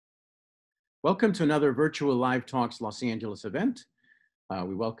Welcome to another Virtual Live Talks Los Angeles event.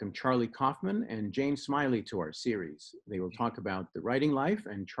 We welcome Charlie Kaufman and Jane Smiley to our series. They will talk about the writing life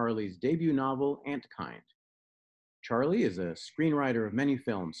and Charlie's debut novel, Antkind. Charlie is a screenwriter of many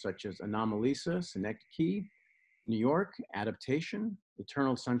films such as Anomalisa, Synecdoche, New York, Adaptation,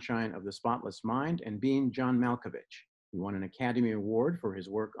 Eternal Sunshine of the Spotless Mind, and Being John Malkovich. He won an Academy Award for his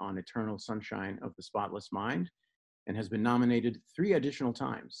work on Eternal Sunshine of the Spotless Mind and has been nominated 3 additional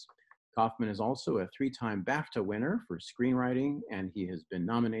times. Kaufman is also a 3-time BAFTA winner for screenwriting, and he has been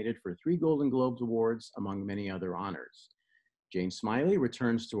nominated for 3 Golden Globes Awards, among many other honors. Jane Smiley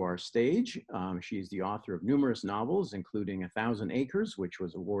returns to our stage. She's the author of numerous novels, including 1,000 Acres, which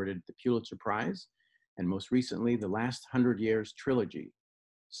was awarded the Pulitzer Prize, and most recently, the Last 100 Years Trilogy,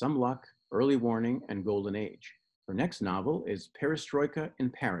 Some Luck, Early Warning, and Golden Age. Her next novel is Perestroika in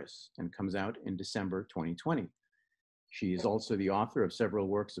Paris and comes out in December 2020. She is also the author of several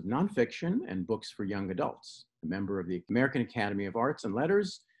works of nonfiction and books for young adults. A member of the American Academy of Arts and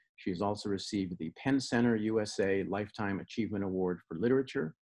Letters, she has also received the Penn Center USA Lifetime Achievement Award for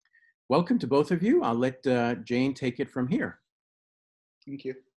Literature. Welcome to both of you. I'll let Jane take it from here. Thank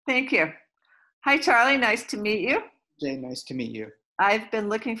you. Thank you. Hi, Charlie. Nice to meet you. Jane, nice to meet you. I've been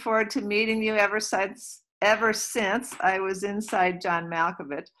looking forward to meeting you ever since I was inside John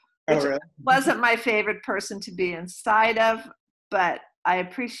Malkovich. Which really? Wasn't my favorite person to be inside of, but I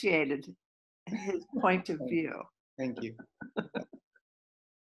appreciated his point of view. Thank you.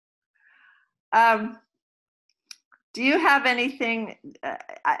 Do you have anything?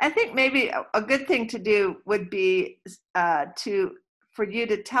 I think maybe a good thing to do would be for you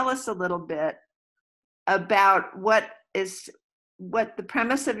to tell us a little bit about what the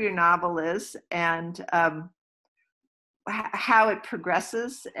premise of your novel is, and how it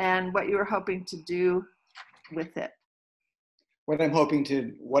progresses, and what you were hoping to do with it. What I'm hoping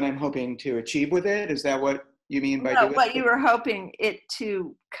to achieve with it? Is that what you mean by doing? What you were hoping it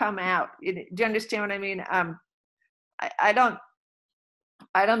to come out. Do you understand what I mean? I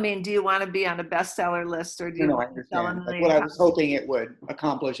don't mean, do you want to be on a bestseller list, or do you want to sell a million? What I was hoping it would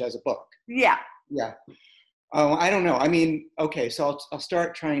accomplish as a book. Yeah. Yeah. I don't know. I mean, okay, so I'll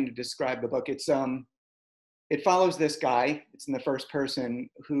start trying to describe the book. It follows this guy. It's in the first person,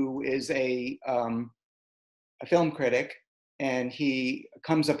 who is a film critic, and he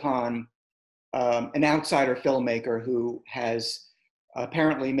comes upon an outsider filmmaker who has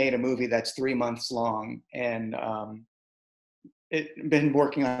apparently made a movie that's 3 months long, and been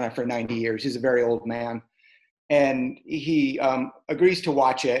working on it for 90 years. He's a very old man, and he agrees to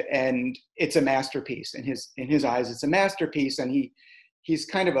watch it, and it's a masterpiece in his eyes. It's a masterpiece, and he's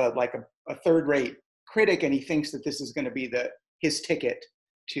kind of a third-rate critic, and he thinks that this is going to be his ticket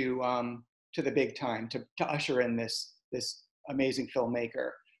to the big time, to usher in this amazing filmmaker.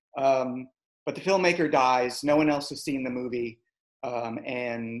 But the filmmaker dies. No one else has seen the movie,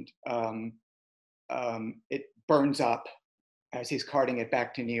 and it burns up as he's carting it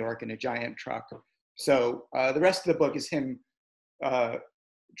back to New York in a giant truck. So the rest of the book is him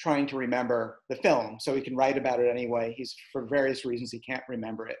trying to remember the film, so he can write about it anyway. For various reasons, he can't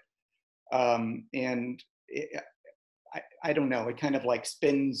remember it. And I don't know, it kind of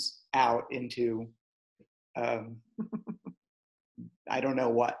spins out into, I don't know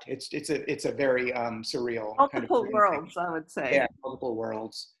what. It's a very surreal multiple worlds, I would say. Yeah, multiple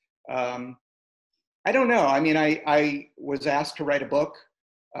worlds. I don't know. I mean, I was asked to write a book.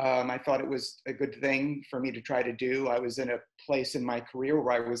 I thought it was a good thing for me to try to do. I was in a place in my career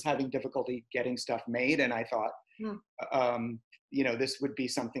where I was having difficulty getting stuff made, and I thought, this would be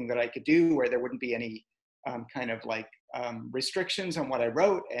something that I could do where there wouldn't be any restrictions on what I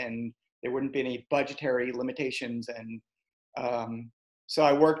wrote, and there wouldn't be any budgetary limitations. And so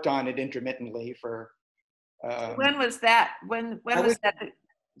I worked on it intermittently for. When was that? When was that?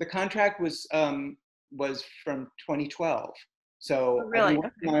 The contract was from 2012. So really? I've been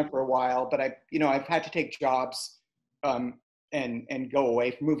working on it for a while, but I've had to take jobs and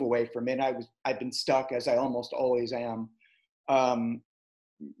move away from it. I've been stuck, as I almost always am,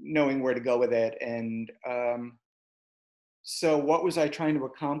 knowing where to go with it. And so what was I trying to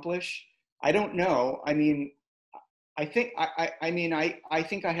accomplish? I don't know. I mean, I think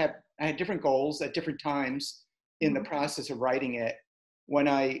I had different goals at different times in the process of writing it. When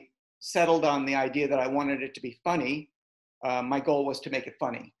I settled on the idea that I wanted it to be funny, my goal was to make it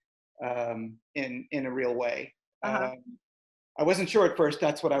funny in a real way. Uh-huh. I wasn't sure at first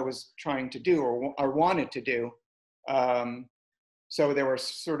that's what I was trying to do or wanted to do. So there were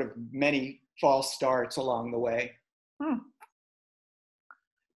sort of many false starts along the way.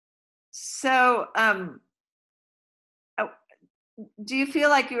 So do you feel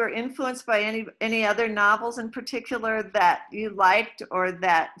like you were influenced by any other novels in particular that you liked or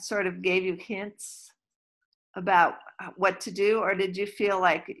that sort of gave you hints about what to do, or did you feel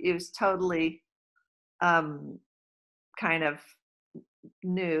like it was totally kind of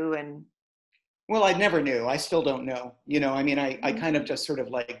new? And Well, I never knew. I still don't know. I mean, I kind of just sort of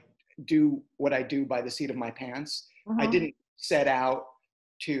like do what I do by the seat of my pants. I didn't set out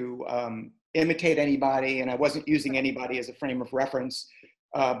to imitate anybody, and I wasn't using anybody as a frame of reference.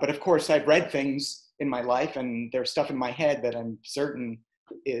 But of course, I've read things in my life, and there's stuff in my head that I'm certain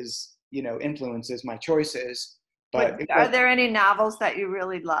is, influences my choices. But are there any novels that you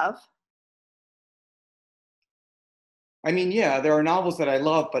really love? I mean, yeah, there are novels that I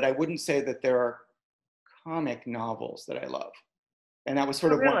love, but I wouldn't say that there are comic novels that I love. And that was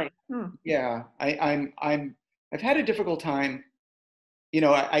sort of really? Yeah, I've had a difficult time.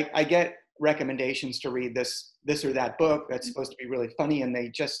 I get recommendations to read this or that book that's supposed to be really funny, and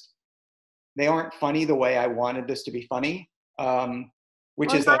they aren't funny the way I wanted this to be funny.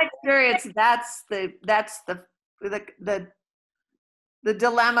 Which is in my experience, that's the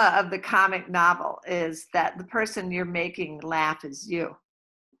dilemma of the comic novel, is that the person you're making laugh is you.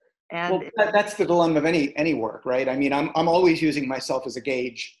 And that's the dilemma of any work, right? I mean, I'm always using myself as a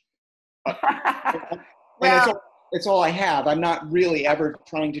gauge. And it's all I have. I'm not really ever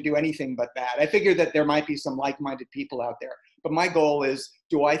trying to do anything but that. I figure that there might be some like-minded people out there. But my goal is,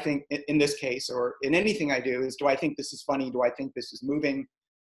 do I think, in this case, or in anything I do, do I think this is funny? Do I think this is moving?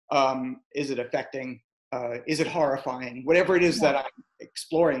 Is it affecting? Is it horrifying? Whatever it is that I'm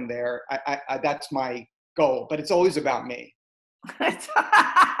exploring there, that's my goal. But it's always about me.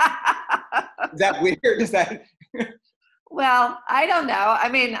 Is that weird? Is that? Well, I don't know. I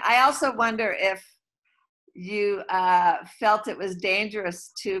mean, I also wonder if you felt it was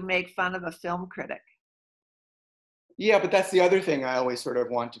dangerous to make fun of a film critic. Yeah, but that's the other thing I always sort of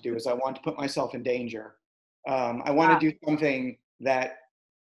want to do, is I want to put myself in danger. I want to do something that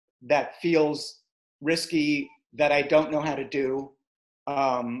feels risky, that I don't know how to do,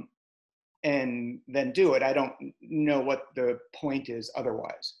 and then do it. I don't know what the point is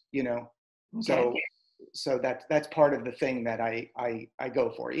otherwise, Okay. So that's part of the thing that I go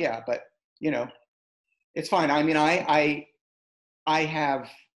for. Yeah, but it's fine. I mean, I have,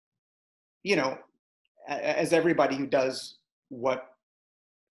 as everybody who does what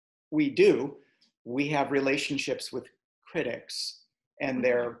we do, we have relationships with critics, and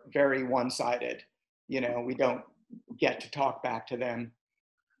they're very one-sided. We don't get to talk back to them.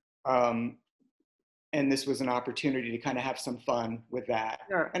 And this was an opportunity to kind of have some fun with that.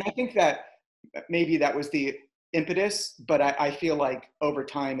 Sure. And I think that maybe that was the impetus, but I feel like over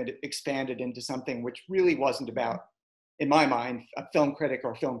time it expanded into something which really wasn't about, in my mind, a film critic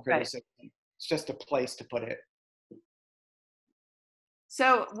or film criticism. Right. It's just a place to put it.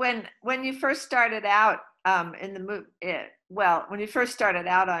 So when you first started out in the movie, when you first started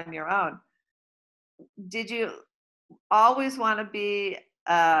out on your own, did you always want to be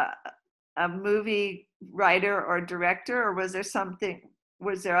a movie writer or director, or was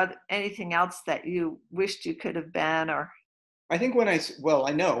there anything else that you wished you could have been? Or I think when I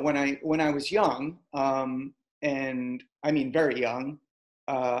was young, and I mean very young,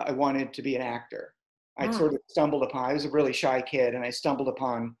 I wanted to be an actor. I sort of stumbled upon, I was a really shy kid, and I stumbled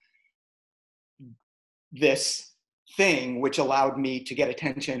upon this thing which allowed me to get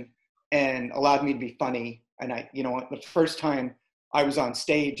attention and allowed me to be funny. And the first time I was on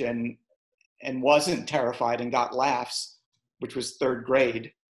stage and wasn't terrified and got laughs, which was third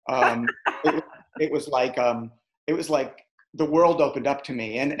grade, it was like the world opened up to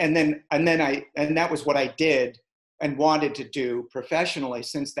me. And that was what I did and wanted to do professionally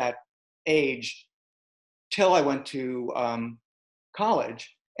since that age, till I went to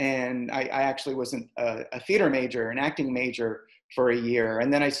college. And I actually was a theater major, an acting major for a year.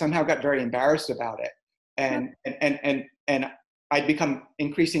 And then I somehow got very embarrassed about it. And I'd become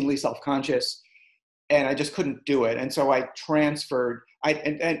increasingly self-conscious, and I just couldn't do it. And so I transferred,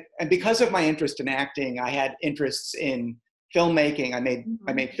 and because of my interest in acting, I had interests in filmmaking. I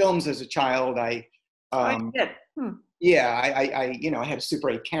made films as a child. Yeah, I had a Super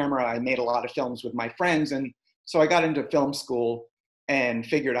 8 camera. I made a lot of films with my friends. And so I got into film school and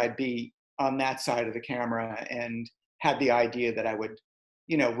figured I'd be on that side of the camera, and had the idea that I would,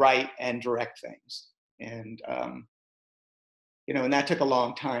 write and direct things. And, and that took a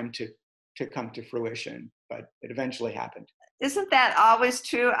long time to come to fruition, but it eventually happened. Isn't that always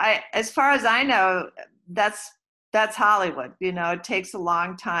true? As far as I know, that's Hollywood. It takes a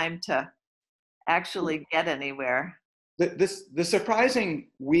long time to actually get anywhere. The surprising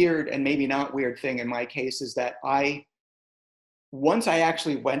weird and maybe not weird thing in my case is that I once I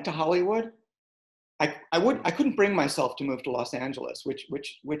actually went to Hollywood, I couldn't bring myself to move to Los Angeles,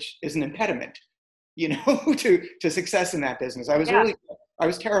 which is an impediment, you know, to success in that business. Yeah. I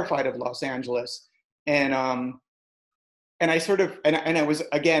was terrified of Los Angeles, and I sort of, and I was,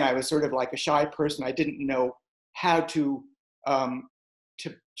 again, I was sort of like a shy person. I didn't know how to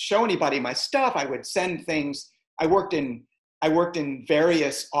show anybody my stuff. I would send things. I worked in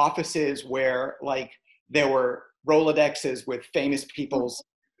various offices where, like, there were Rolodexes with famous people's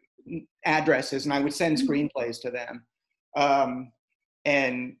addresses, and I would send screenplays to them,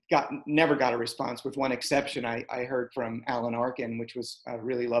 and never got a response, with one exception. I heard from Alan Arkin, which was a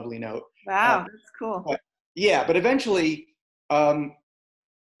really lovely note. Wow, that's cool. But eventually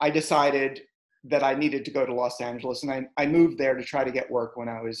I decided that I needed to go to Los Angeles, and I moved there to try to get work when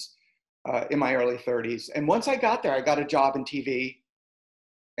I was in my early 30s. And once I got there, I got a job in TV,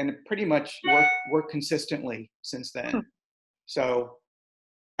 and pretty much worked consistently since then. So,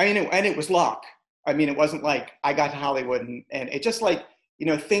 I mean, and it was luck. I mean, it wasn't like I got to Hollywood and it just, like, you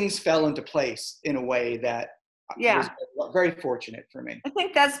know, things fell into place in a way that was very fortunate for me. I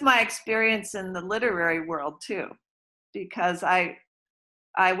think that's my experience in the literary world too, because I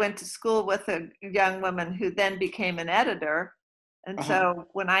went to school with a young woman who then became an editor. And so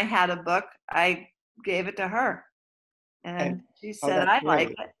when I had a book, I gave it to her. And she said, I like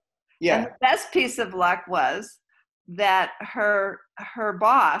it. Yeah. And the best piece of luck was that her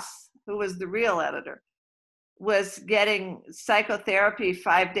boss, who was the real editor, was getting psychotherapy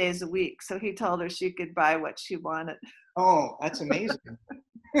 5 days a week. So he told her she could buy what she wanted. Oh, that's amazing.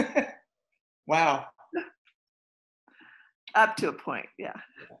 Wow. Up to a point, yeah.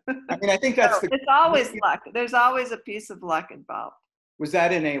 I mean, I think that's it's always luck. There's always a piece of luck involved. Was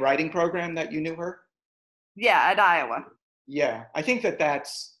that in a writing program that you knew her? Yeah, at Iowa. Yeah, I think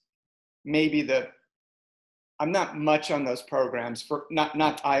that's maybe I'm not much on those programs for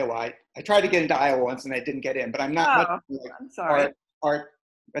not Iowa. I tried to get into Iowa once and I didn't get in, but I'm not much like I'm sorry. Art,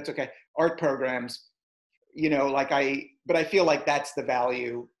 that's okay. Art programs, you know, but I feel like that's the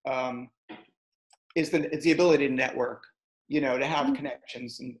value, is the ability to network, you know, to have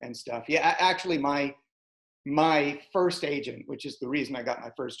connections and stuff. Yeah, actually my first agent, which is the reason I got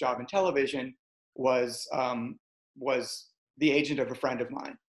my first job in television, was the agent of a friend of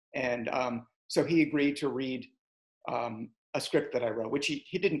mine. And so he agreed to read a script that I wrote, which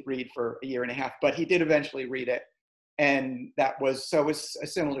he didn't read for a year and a half, but he did eventually read it. And it was a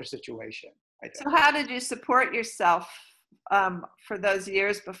similar situation, I think. So how did you support yourself for those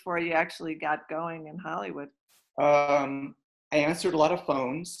years before you actually got going in Hollywood? I answered a lot of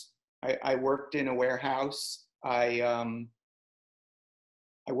phones. I worked in a warehouse. I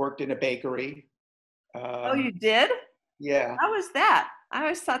worked in a bakery. Oh, you did? Yeah. How was that? I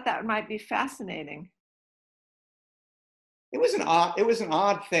always thought that might be fascinating. It was an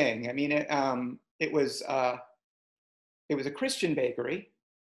odd thing. I mean, it was a Christian bakery,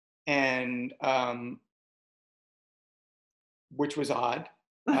 and which was odd.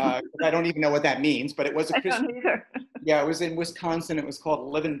 I don't even know what that means, but it was a Christian. I don't either. Yeah, it was in Wisconsin. It was called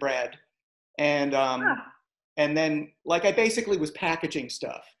Living Bread, and then, like, I basically was packaging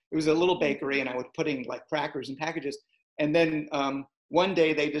stuff. It was a little bakery, and I was putting, like, crackers in packages. And then one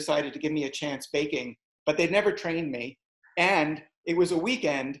day they decided to give me a chance baking, but they'd never trained me. And it was a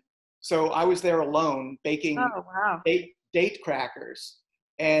weekend, so I was there alone baking date crackers.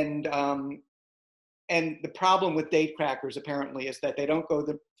 And the problem with date crackers, apparently, is that they don't go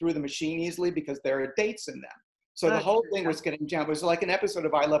through the machine easily because there are dates in them. So the whole thing was getting jammed. It was like an episode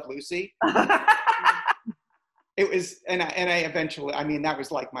of I Love Lucy. It was, and I eventually, I mean, that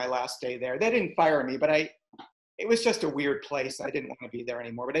was like my last day there. They didn't fire me, but it was just a weird place. I didn't want to be there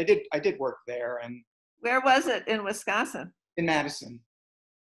anymore, but I did work there. And where was it in Wisconsin? In Madison.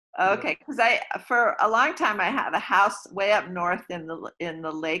 Okay, because for a long time I had a house way up north in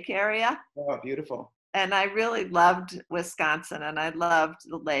the lake area. Oh, beautiful. And I really loved Wisconsin, and I loved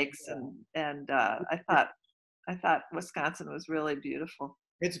the lakes, and I thought Wisconsin was really beautiful.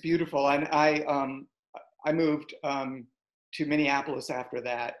 It's beautiful, and I moved to Minneapolis after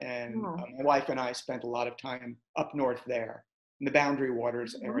that, and my wife and I spent a lot of time up north there in the Boundary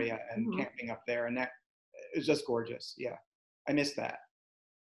Waters area and camping up there, and that it was just gorgeous. Yeah, I miss that.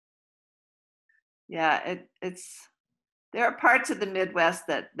 Yeah, there are parts of the Midwest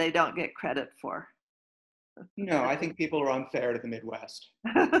that they don't get credit for. No, I think people are unfair to the Midwest.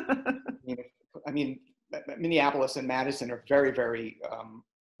 I mean, Minneapolis and Madison are very, very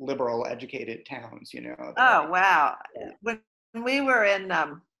liberal, educated towns, you know. Oh, wow. When we were in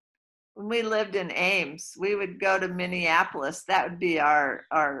when we lived in Ames, we would go to Minneapolis. That would be our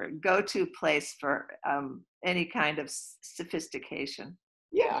go-to place for any kind of sophistication.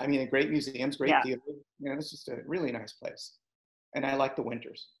 Yeah, I mean, great museums, great Yeah. theater. It's just a really nice place. And I like the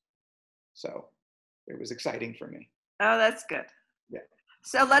winters. So it was exciting for me. Oh, that's good. Yeah.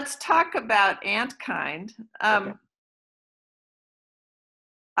 So let's talk about Antkind. Okay.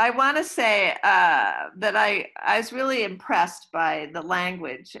 I want to say that I was really impressed by the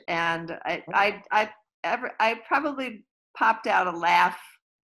language, and I probably popped out a laugh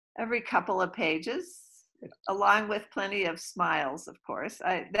every couple of pages, along with plenty of smiles, of course.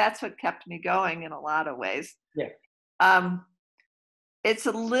 That's what kept me going in a lot of ways. Yeah. It's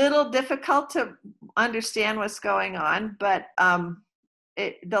a little difficult to understand what's going on, but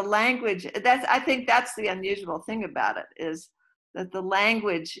the language, I think that's the unusual thing about it, is that the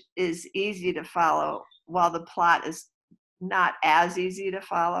language is easy to follow while the plot is not as easy to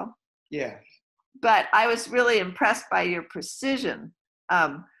follow. Yeah. But I was really impressed by your precision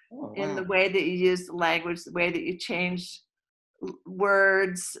in the Wow. way that you used the language, the way that you changed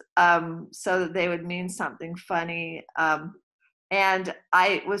words so that they would mean something funny. And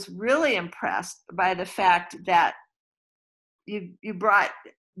I was really impressed by the fact that you brought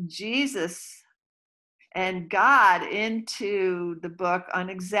Jesus and God into the book on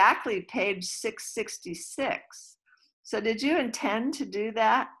exactly page 666. So did you intend to do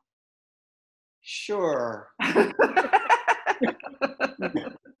that? Sure.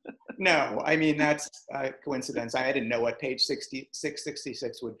 No, I mean, that's a coincidence. I didn't know what page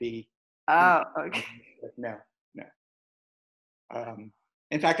 666 would be. Oh, okay. No.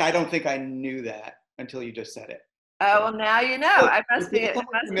 In fact, I don't think I knew that until you just said it. Oh, well, now you know. It must be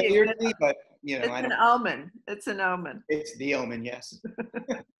familiar to me, but it's an omen. It's an omen. It's the omen, yes.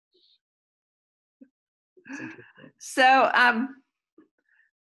 So,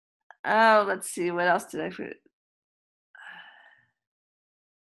 let's see. What else did I put?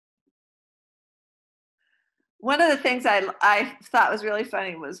 One of the things I thought was really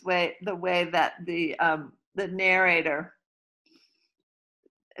funny was the way that the narrator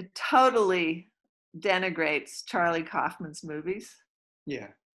totally denigrates Charlie Kaufman's movies. Yeah.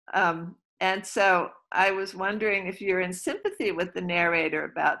 And so I was wondering if you're in sympathy with the narrator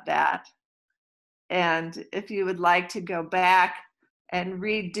about that, and if you would like to go back and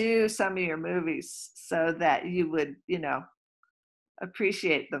redo some of your movies so that you would,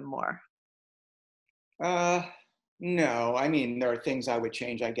 appreciate them more. No, I mean, there are things I would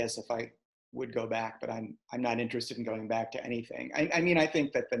change, I guess, if I would go back, but I'm not interested in going back to anything. I mean, I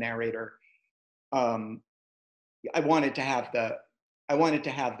think that the narrator, I wanted to have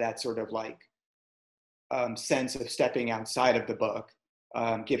that sort of like sense of stepping outside of the book,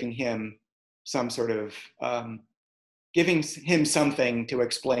 giving him some sort of giving him something to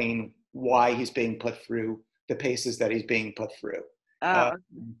explain why he's being put through the paces that he's being put through.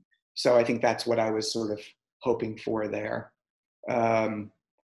 So I think that's what I was sort of hoping for there,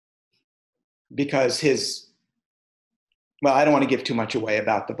 because I don't want to give too much away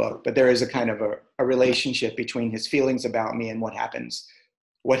about the book, but there is a kind of a relationship between his feelings about me and what happens,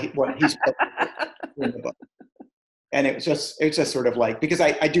 what he's put in the book. And it's just sort of like, because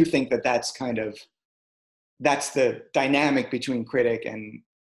I do think that's the dynamic between critic and,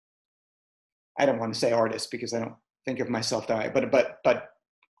 I don't want to say artist because I don't think of myself that way, but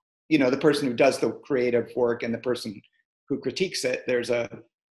the person who does the creative work and the person who critiques it, there's a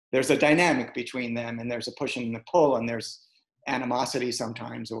dynamic between them, and there's a push and a pull, and there's animosity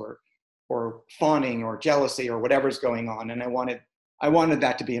sometimes, or fawning or jealousy or whatever's going on. And I wanted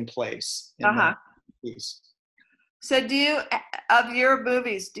that to be in place in that piece. So of your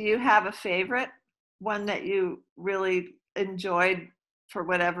movies, do you have a favorite, one that you really enjoyed for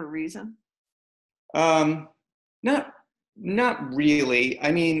whatever reason? Not really.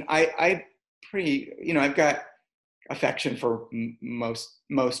 I mean, I pretty, I've got affection for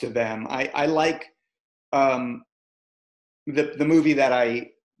most of them. I like the movie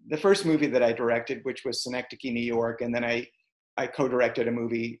the first movie that I directed, which was Synecdoche, New York, and then I co-directed a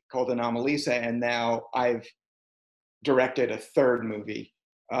movie called Anomalisa, and now I've directed a third movie,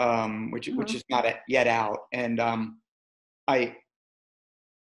 which is not yet out, and I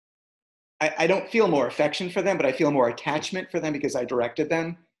don't feel more affection for them, but I feel more attachment for them because I directed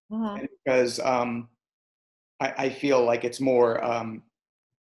them, and because I feel like it's more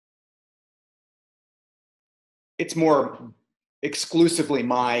exclusively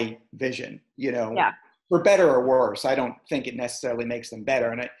my vision, Yeah. For better or worse. I don't think it necessarily makes them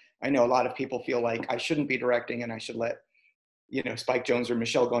better, and I know a lot of people feel like I shouldn't be directing and I should let Spike Jonze or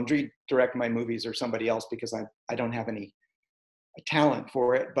Michel Gondry direct my movies or somebody else because I don't have any a talent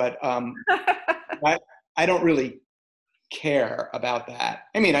for it, but I don't really care about that.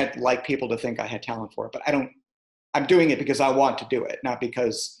 I mean, I'd like people to think I had talent for it, but I'm doing it because I want to do it, not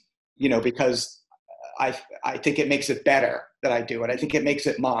because, because I think it makes it better that I do it. I think it makes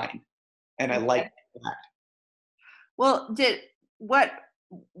it mine, and I like that. Well,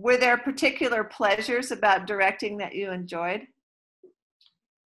 were there particular pleasures about directing that you enjoyed?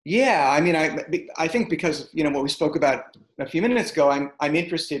 Yeah, I mean, I think because what we spoke about a few minutes ago, I'm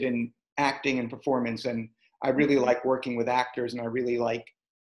interested in acting and performance, and I really like working with actors, and I really like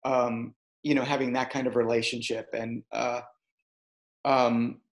having that kind of relationship, and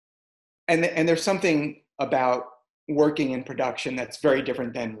there's something about working in production that's very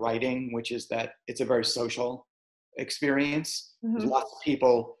different than writing, which is that it's a very social experience. Mm-hmm. There's lots of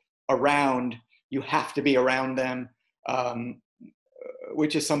people around. You have to be around them.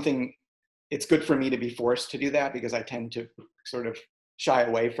 Which is something, it's good for me to be forced to do that because I tend to sort of shy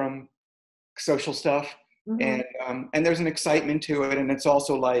away from social stuff. Mm-hmm. And there's an excitement to it. And it's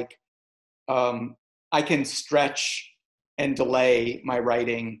also like, I can stretch and delay my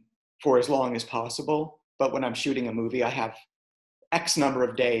writing for as long as possible. But when I'm shooting a movie, I have X number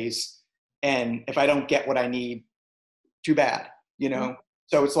of days. And if I don't get what I need, too bad, Mm-hmm.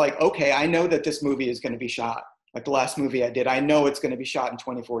 So it's like, okay, I know that this movie is going to be shot. Like the last movie I did, I know it's going to be shot in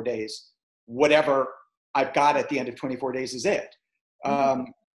 24 days. Whatever I've got at the end of 24 days is it.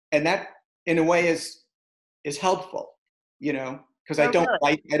 Mm-hmm. And that, in a way, is helpful, because I don't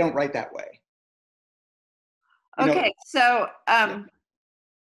write that way. Okay, so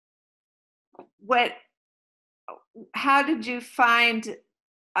how did you find?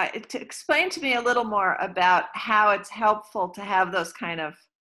 To explain to me a little more about how it's helpful to have those kind of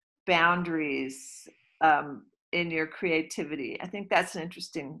boundaries in your creativity. I think that's an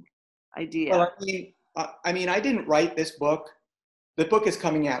interesting idea. Well, I mean, I didn't write this book. The book is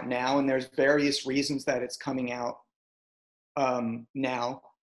coming out now, and there's various reasons that it's coming out now.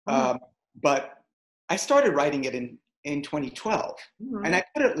 Mm-hmm. But I started writing it in 2012, Mm-hmm. and I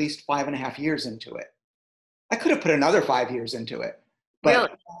put at least 5.5 years into it. I could have put another 5 years into it. But, really?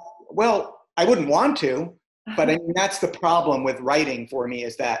 Well, I wouldn't want to, but I mean, that's the problem with writing for me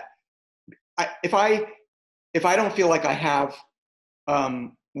is that if I don't feel like I have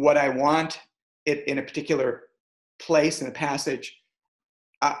what I want in a particular place in a passage,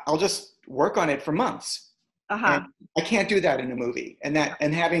 I'll just work on it for months. And I can't do that in a movie. And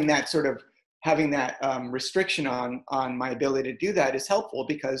having that restriction on my ability to do that is helpful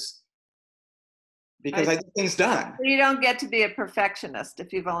because I get things done. You don't get to be a perfectionist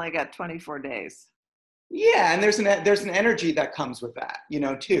if you've only got 24 days. Yeah, and there's an energy that comes with that,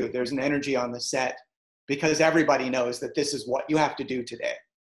 too. There's an energy on the set because everybody knows that this is what you have to do today.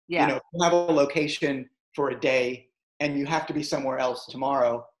 Yeah. You have a location for a day and you have to be somewhere else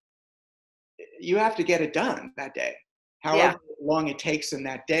tomorrow. You have to get it done that day. However long it takes in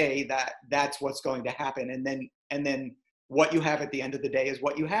that day, that's what's going to happen. And then what you have at the end of the day is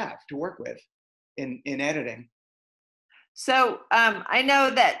what you have to work with in editing. So I know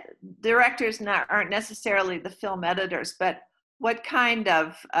that directors aren't necessarily the film editors, but what kind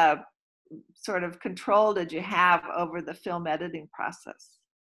of sort of control did you have over the film editing process?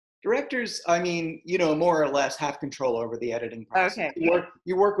 Directors, I mean, more or less have control over the editing process. Okay.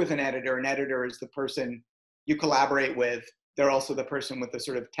 You work with an editor. An editor is the person you collaborate with. They're also the person with the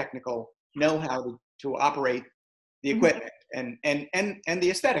sort of technical know-how to operate the equipment and the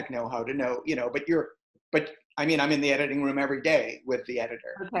aesthetic know-how to know, but I mean, I'm in the editing room every day with the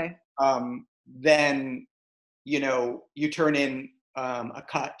editor. Okay. Then, you turn in a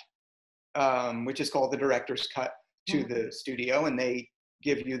cut, which is called the director's cut to the studio, and they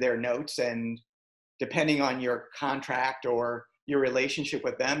give you their notes, and depending on your contract or your relationship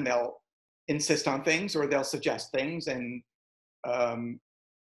with them, they'll insist on things or they'll suggest things, and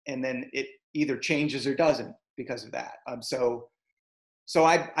then it either changes or doesn't because of that. So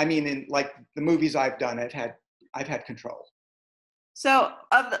I mean, in like the movies I've done, I've had control. So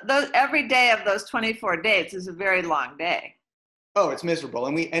every day of those 24 days is a very long day. Oh, it's miserable.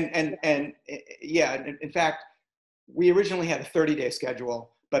 And in fact, we originally had a 30-day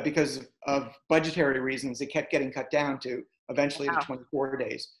schedule, but because of budgetary reasons, it kept getting cut down to eventually to 24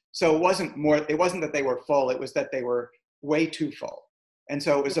 days. So it wasn't that they were full, it was that they were way too full. And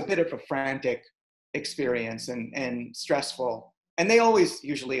so it was a bit of a frantic experience and stressful. And they always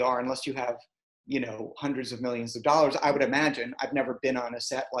usually are, unless you have, hundreds of millions of dollars, I would imagine. I've never been on a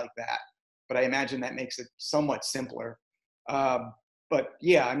set like that, but I imagine that makes it somewhat simpler. It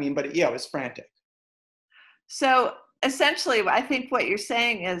was frantic. So essentially, I think what you're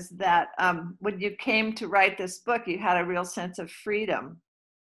saying is that when you came to write this book, you had a real sense of freedom.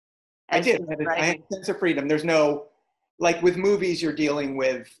 I did. I had a sense of freedom. There's no, like with movies, you're dealing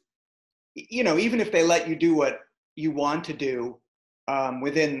with, even if they let you do what you want to do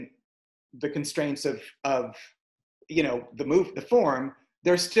within the constraints of the form,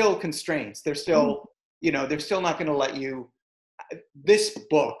 there's still constraints. There's still, they're still not going to let you. This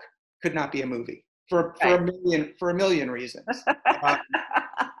book could not be a movie for a million reasons.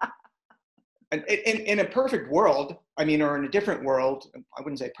 In a perfect world, or in a different world, I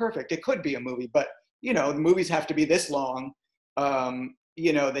wouldn't say perfect, it could be a movie, but the movies have to be this long.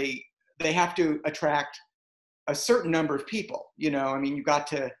 They have to attract a certain number of people. You got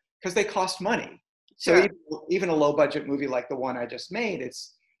to, because they cost money. Sure. So even a low budget movie like the one I just made,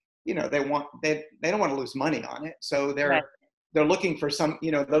 it's they don't want to lose money on it, so they're looking for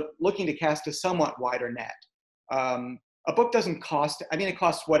they're looking to cast a somewhat wider net. A book doesn't cost, it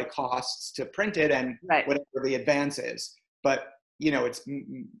costs what it costs to print it and whatever the advance is, but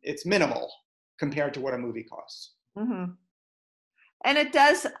it's minimal compared to what a movie costs. Mm-hmm. And it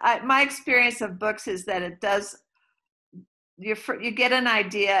does, my experience of books is that it does, you get an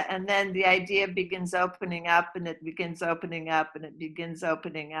idea and then the idea begins opening up and it begins opening up and it begins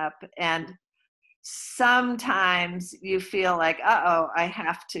opening up. And sometimes you feel like, I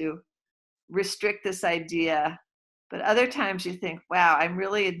have to restrict this idea. But other times you think, wow, I'm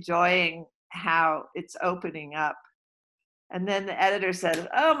really enjoying how it's opening up. And then the editor says,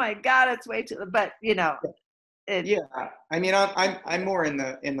 oh my God, it's way too, but I'm more in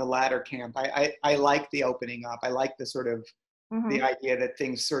the latter camp. I like the opening up. I like the sort of the idea that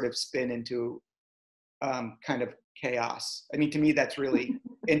things sort of spin into kind of chaos. To me, that's really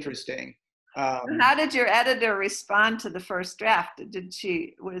interesting. How did your editor respond to the first draft?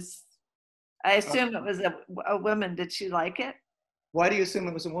 I assume it was a woman. Did she like it? Why do you assume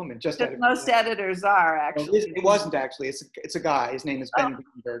it was a woman? Just most editors are, actually. It wasn't actually. It's a guy. His name is Ben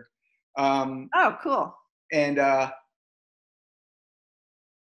Greenberg. Oh, cool. And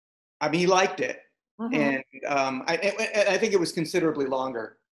he liked it, and I think it was considerably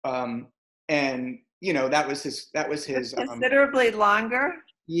longer. And that was his. Considerably longer.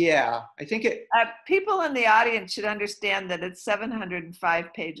 Yeah, I think it. People in the audience should understand that it's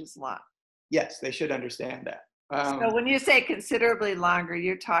 705 pages long. Yes, they should understand that. So when you say considerably longer,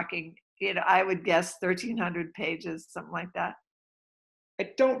 you're talking, I would guess 1,300 pages, something like that.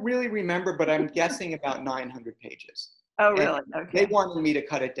 I don't really remember, but I'm guessing about 900 pages. Oh, really? Okay. They wanted me to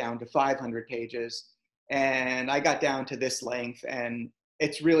cut it down to 500 pages, and I got down to this length, and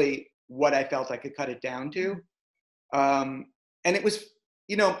it's really what I felt I could cut it down to. And it was,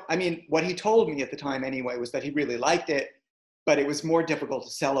 what he told me at the time anyway was that he really liked it, but it was more difficult to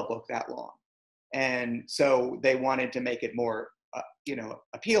sell a book that long. And so they wanted to make it more,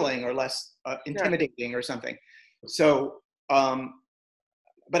 appealing or less intimidating or something. So,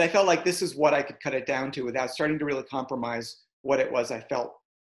 but I felt like this is what I could cut it down to without starting to really compromise what it was I felt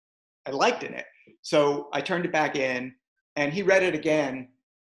I liked in it. So I turned it back in, and he read it again,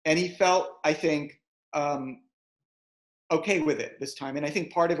 and he felt, I think, okay with it this time. And I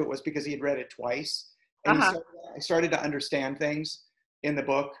think part of it was because he had read it twice. And I started to understand things in the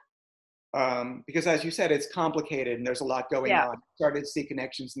book. Because as you said, it's complicated and there's a lot going on. I started to see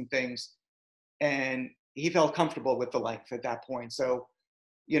connections and things, and he felt comfortable with the length at that point. So,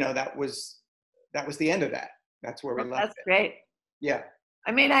 that was the end of that. That's where we left. That's great. Yeah.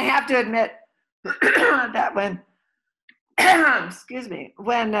 I have to admit that when, excuse me,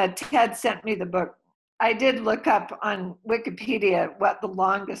 when Ted sent me the book, I did look up on Wikipedia what the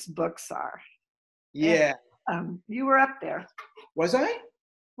longest books are. Yeah. And, you were up there. Was I?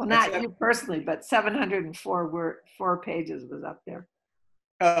 Well, not you personally, but 704 pages was up there.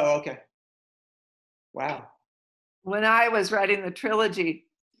 Oh, okay. Wow. When I was writing the trilogy,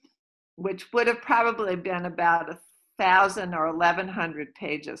 which would have probably been about 1,000 or 1,100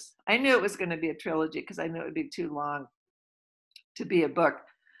 pages, I knew it was going to be a trilogy because I knew it would be too long to be a book.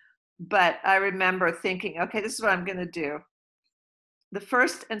 But I remember thinking, okay, this is what I'm going to do. The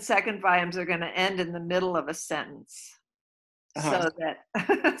first and second volumes are going to end in the middle of a sentence. So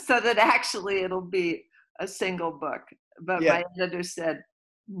that actually it'll be a single book. But my editor said,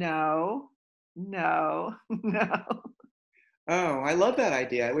 no. Oh, I love that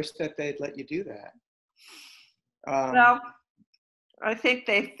idea. I wish that they'd let you do that. Well, I think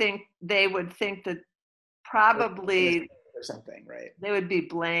they would think that probably or something, right? They would be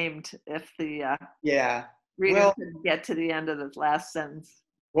blamed if the reader couldn't get to the end of the last sentence.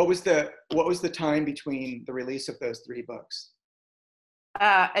 What was the time between the release of those 3 books?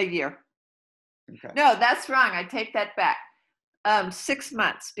 A year. Okay. No, that's wrong. I take that back. 6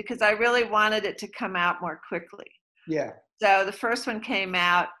 months, because I really wanted it to come out more quickly. Yeah. So the first one came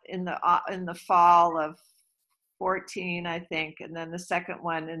out in the fall of 14, I think, and then the second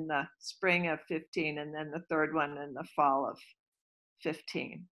one in the spring of 15, and then the third one in the fall of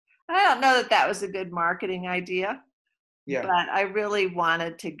 15. I don't know that that was a good marketing idea, Yeah. but I really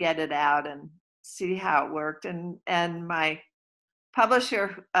wanted to get it out and see how it worked. And my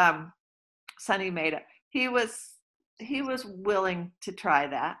publisher, Sonny Maida, he was willing to try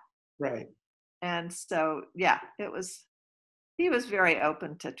that. Right. And so, yeah, he was very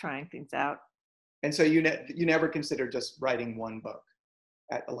open to trying things out. And so you never considered just writing one book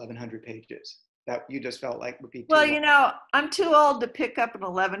at 1,100 pages? That you just felt like would be too Well, long? I'm too old to pick up an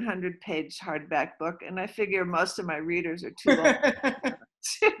 1,100-page hardback book, and I figure most of my readers are too old.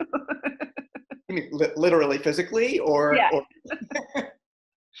 You mean literally, physically, or? Yeah.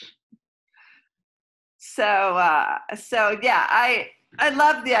 So yeah, I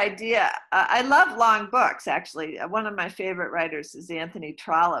love the idea. I love long books, actually. One of my favorite writers is Anthony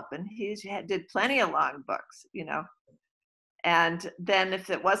Trollope, and he did plenty of long books, And then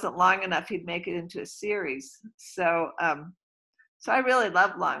if it wasn't long enough, he'd make it into a series. So I really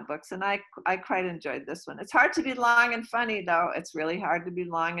love long books, and I quite enjoyed this one. It's hard to be long and funny, though. It's really hard to be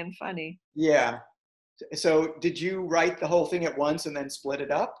long and funny. Yeah. So did you write the whole thing at once and then split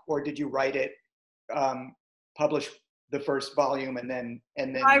it up, or did you write it, publish the first volume and then?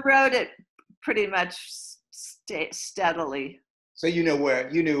 I wrote it pretty much steadily. So you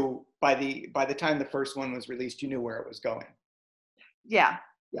knew by the time the first one was released, you knew where it was going. Yeah.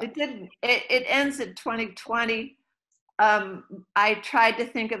 It didn't. It ends in 2020. I tried to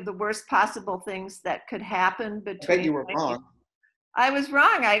think of the worst possible things that could happen between. I bet you were wrong. I was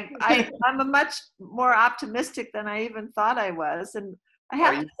wrong. I'm a much more optimistic than I even thought I was, and I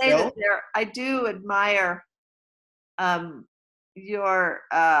have to say that I do admire your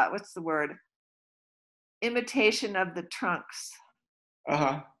what's the word? Imitation of the Trunks.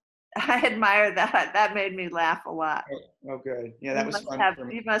 Uh-huh. I admire that. That made me laugh a lot. Oh, good. Yeah, that was fun for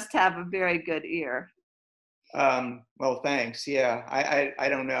me. You must have a very good ear. Well, thanks. Yeah, I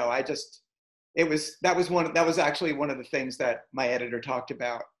don't know. That was actually one of the things that my editor talked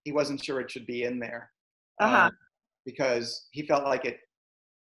about. He wasn't sure it should be in there, because he felt like it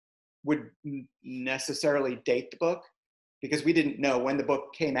would necessarily date the book, because we didn't know when the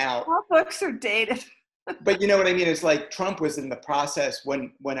book came out. All books are dated. But you know what I mean? It's like Trump was in the process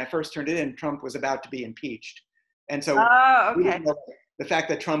when I first turned it in. Trump was about to be impeached, and so we didn't know the fact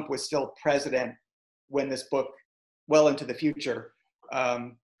that Trump was still president when this book, well into the future. But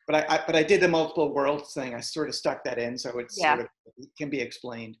I did the multiple worlds thing. I sort of stuck that in, so it can be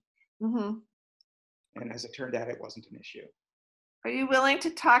explained. Mm-hmm. And as it turned out, it wasn't an issue. Are you willing to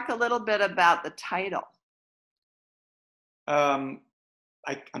talk a little bit about the title? I'm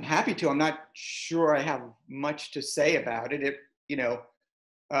happy to. I'm not sure I have much to say about it.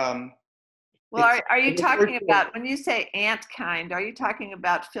 Well, are you talking about, when you say Antkind, are you talking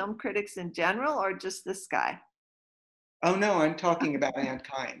about film critics in general, or just this guy? Oh no, I'm talking about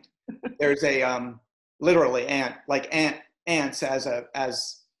Antkind. There's a literally ants as a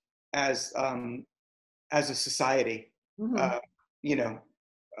society, mm-hmm.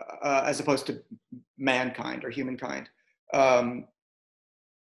 As opposed to mankind or humankind.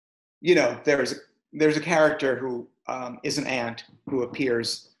 There's a character who is an ant who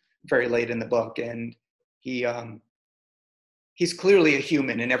appears very late in the book, and he's clearly a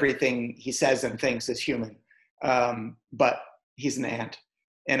human, and everything he says and thinks is human, but he's an ant.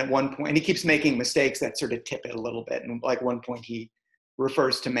 And at one point, and he keeps making mistakes that sort of tip it a little bit. And like one point, he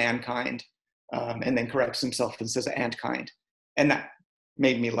refers to mankind, and then corrects himself and says Antkind, and that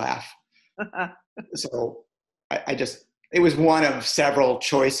made me laugh. So it was one of several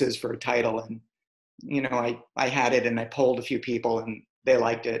choices for a title, and I had it, and I polled a few people, and they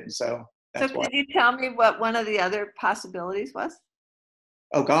liked it, and so that's why. Can you tell me what one of the other possibilities was?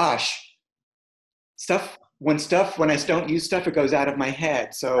 Oh gosh, when I don't use stuff, it goes out of my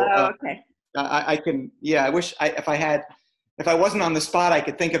head. So okay. I can, I wish if I wasn't on the spot, I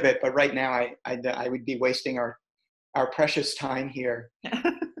could think of it, but right now I would be wasting our precious time here.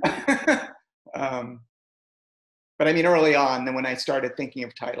 But I mean, early on, then when I started thinking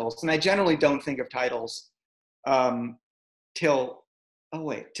of titles, and I generally don't think of titles till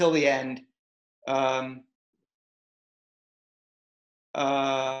the end.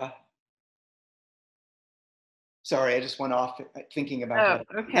 Sorry, I just went off thinking about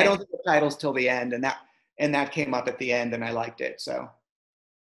that. Okay. I don't think of titles till the end, and that came up at the end, and I liked it. So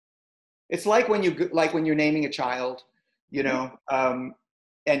it's like when you're naming a child,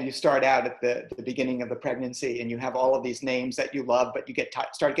 and you start out at the beginning of the pregnancy, and you have all of these names that you love, but you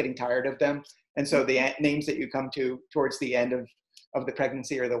start getting tired of them. And so the names that you come to towards the end of the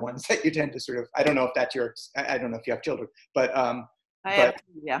pregnancy are the ones that you tend to sort of, I don't know if that's I don't know if you have children, but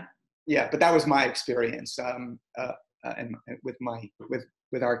yeah, but that was my experience and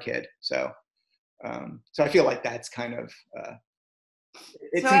with our kid. So I feel like that's kind of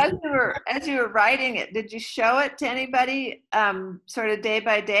so as you were writing it, did you show it to anybody sort of day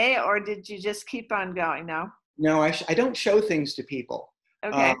by day, or did you just keep on going? No, I don't show things to people.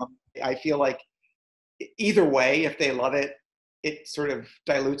 Okay. I feel like either way, if they love it, it sort of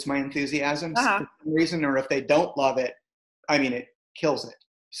dilutes my enthusiasm for some reason, or if they don't love it, I mean, it kills it.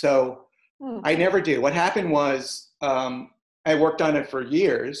 So I never do. What happened was I worked on it for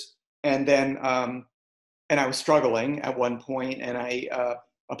years, and then and I was struggling at one point, and I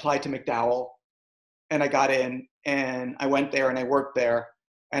applied to McDowell, and I got in, and I went there and I worked there,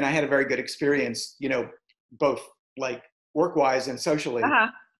 and I had a very good experience, both like work-wise and socially.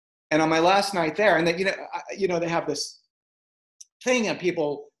 And on my last night there, and then they have this thing that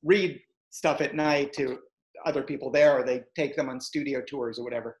people read stuff at night to other people there, or they take them on studio tours or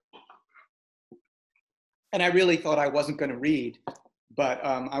whatever. And I really thought I wasn't going to read, but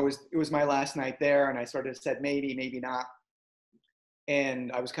it was my last night there, and I sort of said maybe, maybe not, and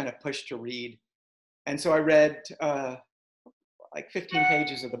I was kind of pushed to read, and so I read like 15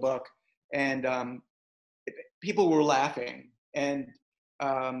 pages of the book, and people were laughing, and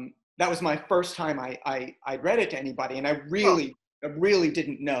that was my first time I read it to anybody, and I really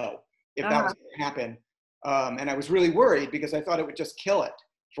didn't know if that was going to happen, and I was really worried because I thought it would just kill it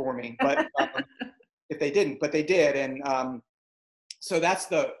for me, but if they didn't, but they did, and so that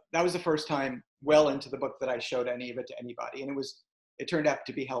was the first time well into the book that I showed any of it to anybody, and it turned out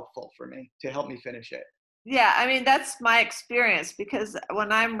to be helpful for me to help me finish it. Yeah, I mean, that's my experience, because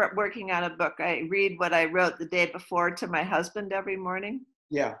when I'm working on a book, I read what I wrote the day before to my husband every morning.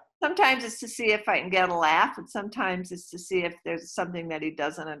 Yeah. Sometimes it's to see if I can get a laugh, and sometimes it's to see if there's something that he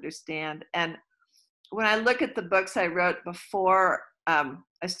doesn't understand. And when I look at the books I wrote before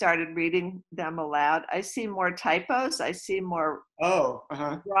I started reading them aloud, I see more typos. I see more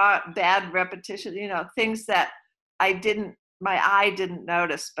raw, bad repetition, things that my eye didn't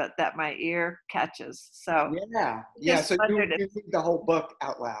notice, but that my ear catches. So yeah. So you read the whole book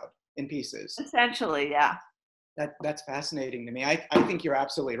out loud in pieces. Essentially, yeah. That's fascinating to me. I think you're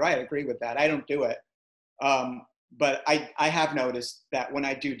absolutely right. I agree with that. I don't do it, but I have noticed that when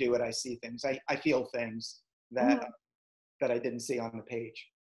I do it, I see things. I feel things that I didn't see on the page.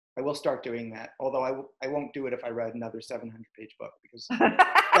 I will start doing that, although I won't do it if I read another 700-page book, because.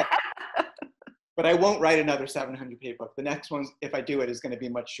 But I won't write another 700-page book. The next one, if I do it, is going to be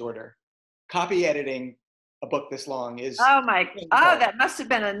much shorter. Copy editing a book this long is that must have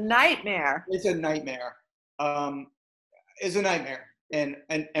been a nightmare. It's a nightmare. It's a nightmare, and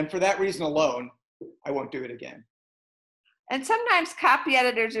for that reason alone, I won't do it again. And sometimes copy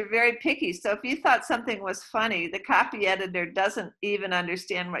editors are very picky. So if you thought something was funny, the copy editor doesn't even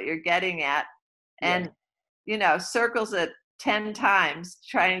understand what you're getting at, and circles it 10 times to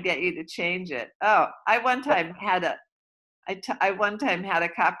try and get you to change it. I one time had a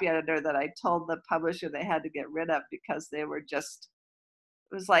copy editor that I told the publisher they had to get rid of because they were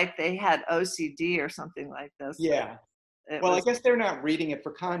it was like they had OCD or something like this. Yeah. I guess they're not reading it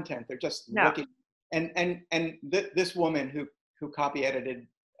for content. They're just looking. And this woman who copy edited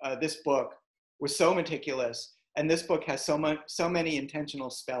this book was so meticulous, and this book has so many intentional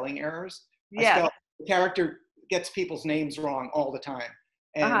spelling errors. Yeah. The character gets people's names wrong all the time,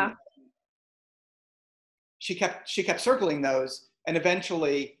 and she kept circling those, and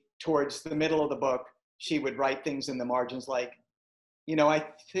eventually towards the middle of the book she would write things in the margins like, I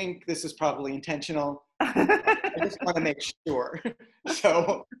think this is probably intentional. I just want to make sure.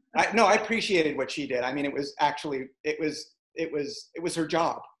 So I appreciated what she did. I mean, it was her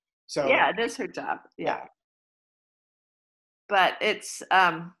job. So yeah, it is her job. Yeah. But it's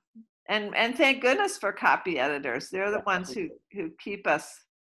and thank goodness for copy editors. They're the ones who keep us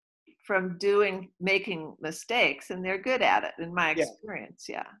from making mistakes, and they're good at it in my experience.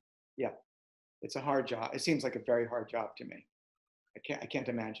 Yeah. It's a hard job. It seems like a very hard job to me. I can't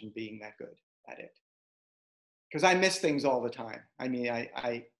imagine being that good at it, because I miss things all the time. I mean,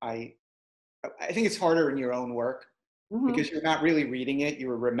 I think it's harder in your own work because you're not really reading it,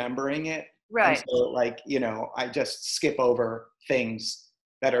 you're remembering it. Right. And so I just skip over things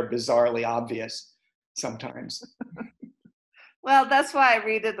that are bizarrely obvious sometimes. Well, that's why I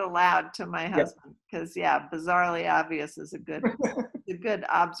read it aloud to my husband, because bizarrely obvious is a good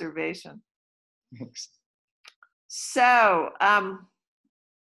observation. Thanks. So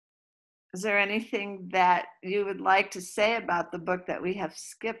Is there anything that you would like to say about the book that we have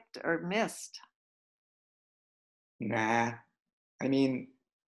skipped or missed? Nah, I mean,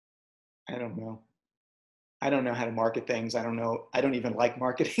 I don't know. I don't know how to market things. I don't know. I don't even like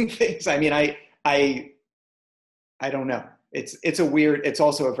marketing things. I mean, I don't know. It's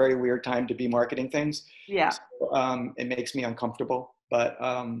also a very weird time to be marketing things. Yeah. So, it makes me uncomfortable, but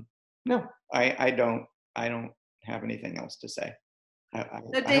no, I don't have anything else to say. So,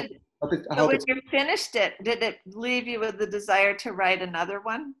 I I so hope when it's, you finished it, did it leave you with the desire to write another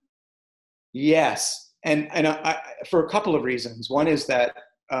one? yes. And for a couple of reasons. One is that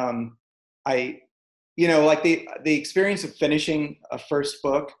I, like the experience of finishing a first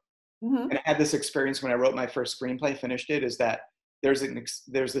book, Mm-hmm. and I had this experience when I wrote my first screenplay, finished it, is that there's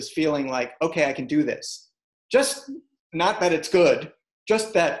this feeling like, okay, I can do this. Just not that it's good,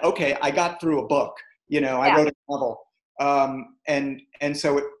 just that, okay, I got through a book. I Yeah. wrote a novel, and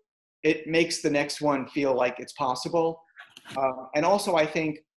so it makes the next one feel like it's possible. And also, I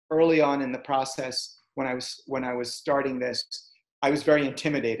think early on in the process, when I was starting this, I was very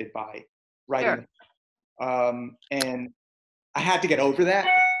intimidated by Sure. writing, and I had to get over that,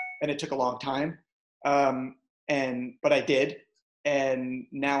 and it took a long time. But I did, and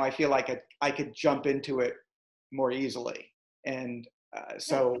now I feel like I could jump into it more easily. And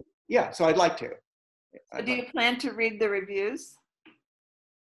so yeah, so I'd like to. So do you plan to read the reviews?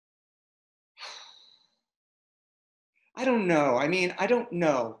 I don't know. I mean, I don't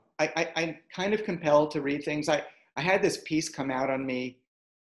know. I'm kind of compelled to read things. I had this piece come out on me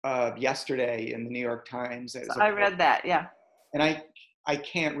yesterday in the New York Times. So I read that, yeah. And I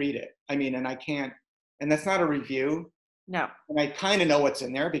can't read it. I mean, and I can't, and that's not a review. No. And I kind of know what's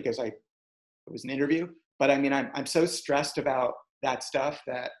in there because it was an interview. But I mean, I'm so stressed about that stuff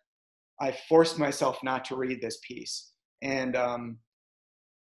that I forced myself not to read this piece. And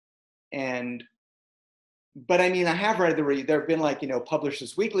but I mean, I have read there have been like,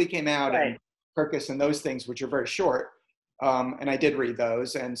 Publishers Weekly came out, Right. and Kirkus and those things, which are very short. And I did read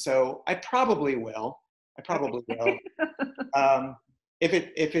those. And so I probably will. If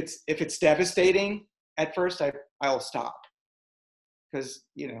it's devastating at first, I'll stop, because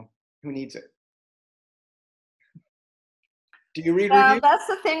who needs it? Do you read Well, reviews? that's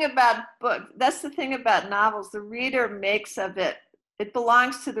the thing about that's the thing about novels. The reader makes of it. It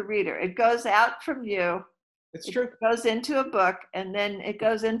belongs to the reader. It goes out from you. It's true. It goes into a book, and then it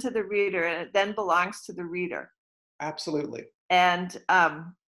goes into the reader, and it then belongs to the reader. Absolutely. And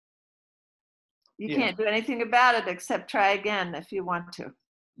you Yeah. can't do anything about it except try again if you want to.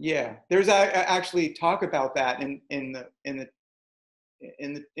 Yeah. There's actually talk about that in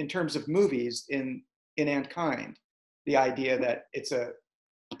terms of movies in Antkind, the idea that it's a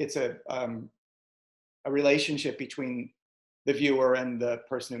relationship between the viewer and the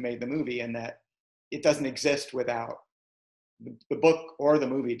person who made the movie, and that it doesn't exist without the book, or the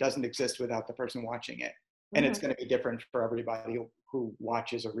movie doesn't exist without the person watching it. And it's going to be different for everybody who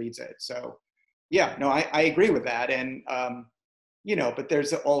watches or reads it. So yeah, no, I agree with that. And but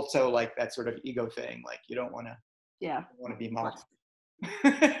there's also like that sort of ego thing, like you don't want to be mocked.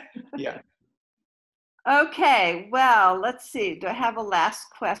 Yeah. Okay, well, let's see. Do I have a last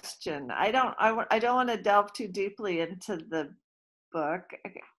question? I don't want to delve too deeply into the book.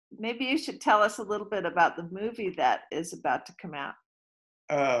 Maybe you should tell us a little bit about the movie that is about to come out.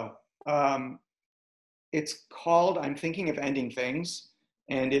 Oh, it's called I'm Thinking of Ending Things,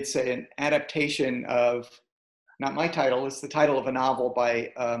 and it's an adaptation of, not my title, it's the title of a novel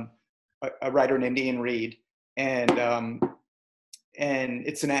by a writer named Ian Reid, and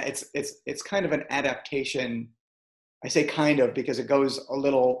it's kind of an adaptation. I say kind of because it goes a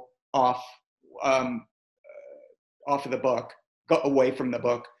little um, off of the book, go away from the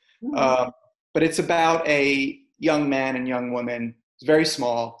book. But it's about a young man and young woman. It's very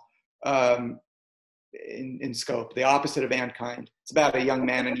small in scope, the opposite of Antkind. It's about a young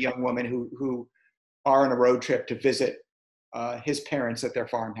man and a young woman who are on a road trip to visit his parents at their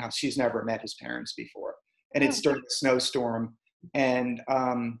farmhouse. She's never met his parents before, and it's during a snowstorm. And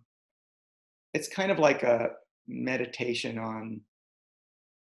it's kind of like a meditation on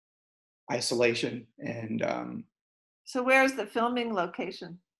isolation. And So where's the filming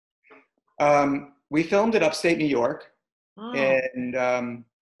location? we filmed it upstate New York, Oh, and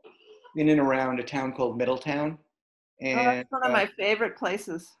in and around a town called Middletown. And that's one of my favorite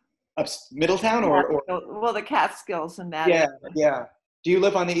places. Middletown, Well, the Catskills and that yeah, area. yeah. Do you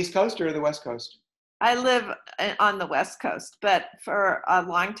live on the East Coast or the West Coast? I live on the West Coast, but for a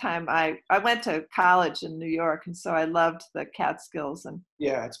long time, I went to college in New York, and so I loved the Catskills. And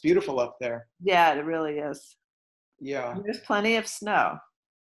Yeah, it's beautiful up there. yeah, it really is. Yeah. There's plenty of snow.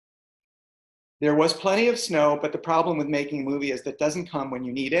 There was plenty of snow, but the problem with making a movie is that it doesn't come when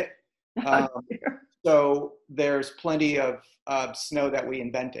you need it. So there's plenty of snow that we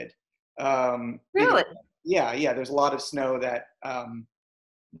invented. Really? Yeah. There's a lot of snow that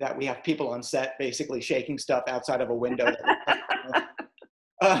that we have people on set basically shaking stuff outside of a window.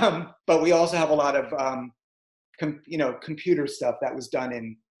 But we also have a lot of computer stuff that was done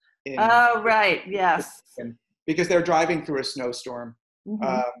in Oh, right. Yes. because they're driving through a snowstorm.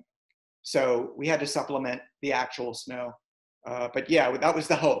 Mhm. So we had to supplement the actual snow. But yeah, that was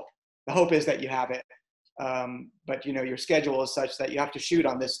the hope. The hope is that you have it. But your schedule is such that you have to shoot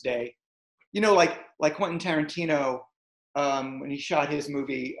on this day. Like Quentin Tarantino, when he shot his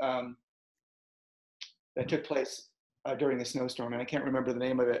movie that took place during the snowstorm, and I can't remember the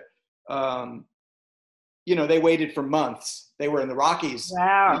name of it. They waited for months. They were in the Rockies.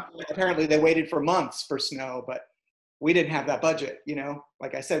 Wow. Apparently they waited for months for snow, but we didn't have that budget,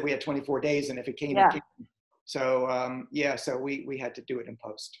 Like I said, we had 24 days, and if it came, it came. So, so we had to do it in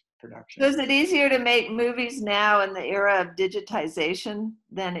post-production. So is it easier to make movies now in the era of digitization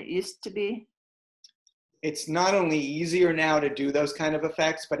than it used to be? It's not only easier now to do those kind of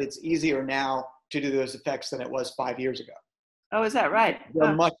effects, but it's easier now to do those effects than it was 5 years ago. Oh, is that right?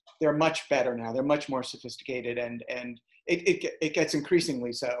 They're much better now. They're much more sophisticated, and it gets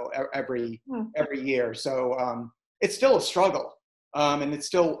increasingly so every year. So it's still a struggle, and it's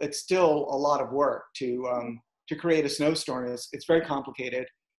still a lot of work to create a snowstorm. It's very complicated,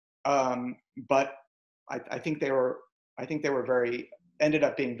 but I think they were ended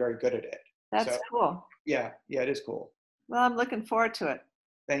up being very good at it. That's cool. Yeah, it is cool. Well, I'm looking forward to it.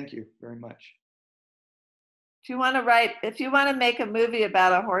 Thank you very much. If you want to make a movie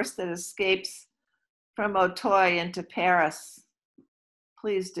about a horse that escapes from Auteuil into Paris,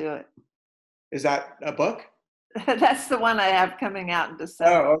 please do it. Is that a book? That's the one I have coming out in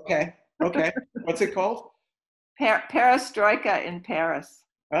December. Oh, okay. What's it called? Perestroika in Paris.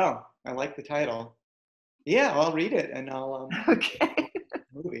 Oh, I like the title. Yeah, I'll read it and I'll okay.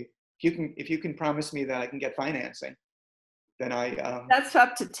 Movie. If you can promise me that I can get financing, then I That's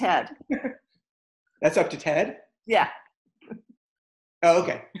up to Ted. That's up to Ted? Yeah. Oh,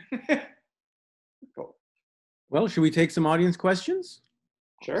 okay. Cool. Well, should we take some audience questions?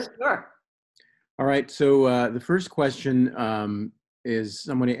 Sure. All right. So the first question is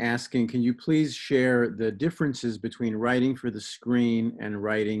somebody asking, can you please share the differences between writing for the screen and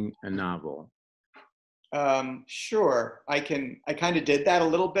writing a novel? Sure. I kind of did that a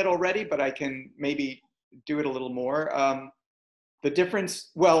little bit already, but I can maybe do it a little more. The difference,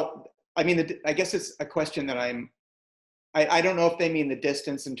 well, I mean, I guess it's a question that I don't know if they mean the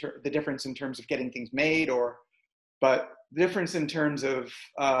difference in terms of getting things made, but the difference in terms of.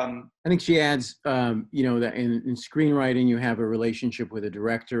 I think she adds, that in screenwriting you have a relationship with a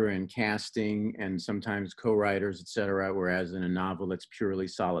director and casting, and sometimes co-writers, et cetera. Whereas in a novel, it's purely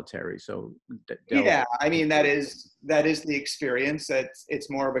solitary. So. Yeah, I mean that is the experience. It's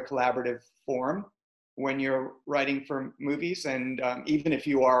more of a collaborative form when you're writing for movies, and even if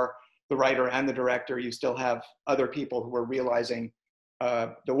you are the writer and the director, you still have other people who are realizing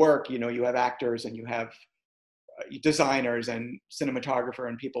the work. You have actors and you have designers and cinematographer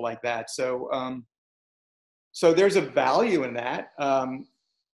and people like that. So there's a value in that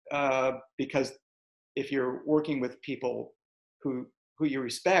because if you're working with people who you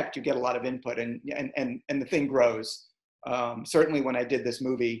respect, you get a lot of input and the thing grows. Certainly when I did this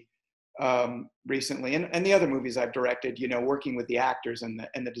movie recently, and the other movies I've directed, working with the actors and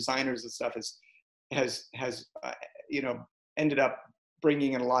the designers and stuff has ended up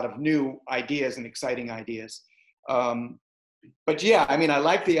bringing in a lot of new ideas and exciting ideas. But yeah, I mean, I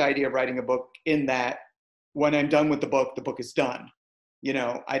like the idea of writing a book in that when I'm done with the book is done.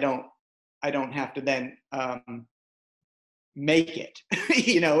 I don't have to then make it.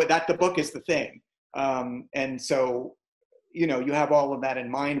 That the book is the thing. And so you have all of that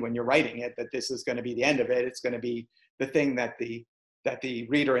in mind when you're writing it, that this is going to be the end of it. It's going to be the thing that the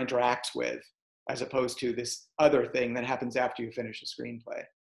reader interacts with, as opposed to this other thing that happens after you finish a screenplay.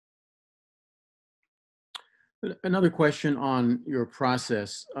 Another question on your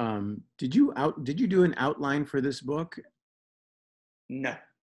process. Did you do an outline for this book? No,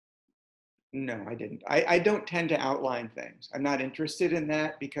 I didn't. I don't tend to outline things. I'm not interested in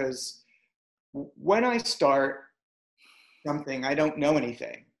that because when I start something, I don't know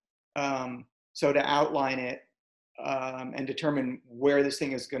anything. So to outline it and determine where this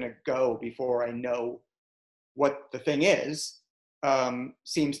thing is going to go before I know what the thing is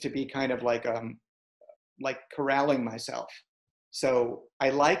seems to be kind of like corralling myself. So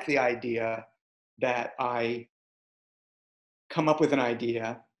I like the idea that I come up with an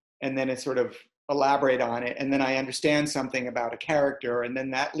idea and then it sort of elaborate on it, and then I understand something about a character, and then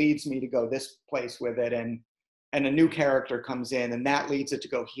that leads me to go this place with it, and a new character comes in, and that leads it to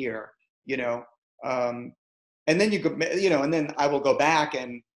go here, you know. And then you go, you know, and then I will go back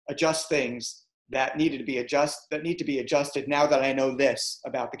and adjust things that need to be adjusted now that I know this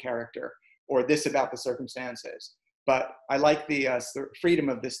about the character or this about the circumstances. But I like the freedom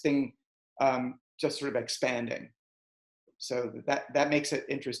of this thing just sort of expanding. So that makes it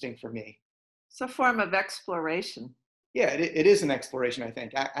interesting for me. It's a form of exploration. Yeah, it is an exploration, I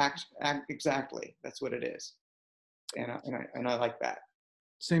think. Exactly, that's what it is. And I like that.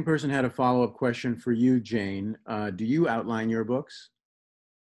 Same person had a follow-up question for you, Jane. Do you outline your books?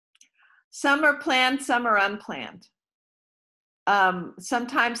 Some are planned, some are unplanned.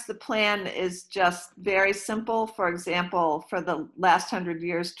 Sometimes the plan is just very simple. For example, for the Last 100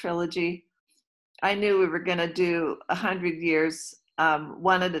 Years Trilogy, I knew we were going to do 100 years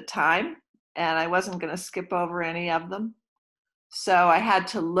one at a time, and I wasn't going to skip over any of them. So I had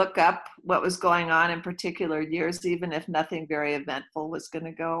to look up what was going on in particular years, even if nothing very eventful was going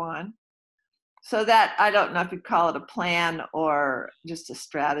to go on. So that, I don't know if you'd call it a plan or just a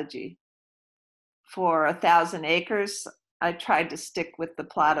strategy. For 1,000 Acres, I tried to stick with the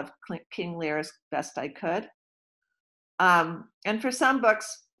plot of King Lear as best I could. And for some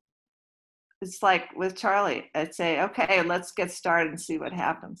books, it's like with Charlie, I'd say, okay, let's get started and see what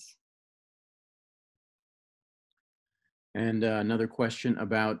happens. And another question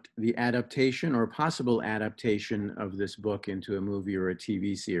about the adaptation or possible adaptation of this book into a movie or a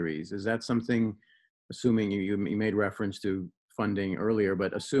TV series. Is that something, assuming you made reference to funding earlier,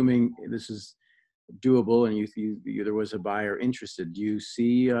 but assuming this is doable and there was a buyer interested, do you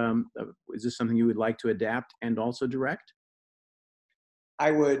see, is this something you would like to adapt and also direct?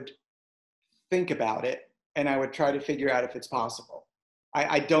 I would think about it, and I would try to figure out if it's possible.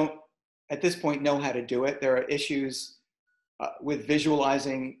 I don't, at this point, know how to do it. There are issues with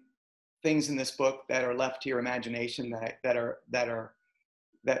visualizing things in this book that are left to your imagination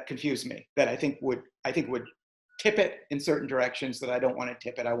that confuse me, that I think would tip it in certain directions that I don't want to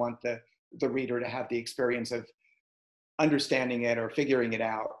tip it. I want the reader to have the experience of understanding it or figuring it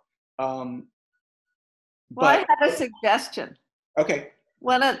out. Well, I have a suggestion. Okay.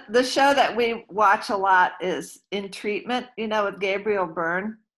 One of the show that we watch a lot is In Treatment, you know, with Gabriel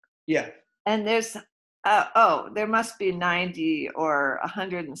Byrne. Yeah. And there's, there must be 90 or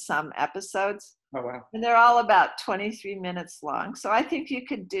 100 and some episodes. Oh, wow. And they're all about 23 minutes long. So I think you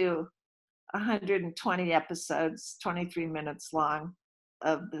could do 120 episodes, 23 minutes long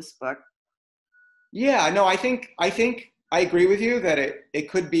of this book. Yeah, no, I think I agree with you that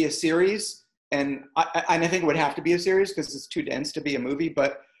it could be a series, and I think it would have to be a series because it's too dense to be a movie.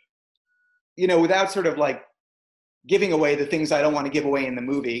 But you know, without sort of like giving away the things I don't want to give away in the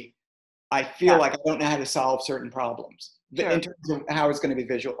movie, I feel like I don't know how to solve certain problems in terms of how it's going to be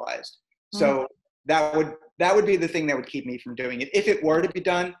visualized. So that would be the thing that would keep me from doing it. If it were to be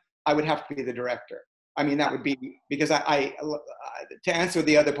done, I would have to be the director. I mean, that would be because I to answer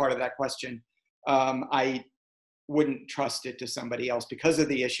the other part of that question, I wouldn't trust it to somebody else because of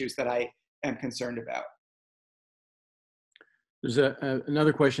the issues that I am concerned about. There's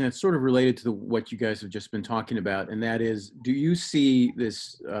another question that's sort of related to what you guys have just been talking about, and that is, do you see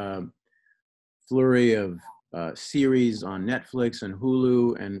this flurry of series on Netflix and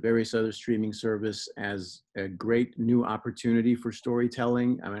Hulu and various other streaming service as a great new opportunity for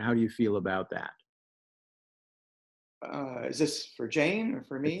storytelling? I mean, how do you feel about that? Is this for Jane or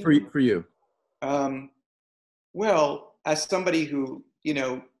for me? For you. Well, as somebody who, you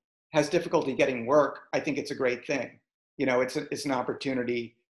know, has difficulty getting work, I think it's a great thing. You know, it's an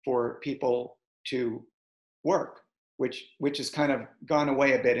opportunity for people to work, which has kind of gone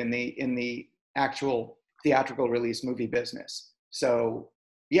away a bit in the actual theatrical release movie business. So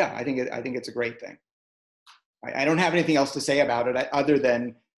yeah, I think it's a great thing. I don't have anything else to say about it other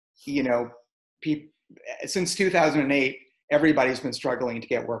than, you know, since 2008, everybody's been struggling to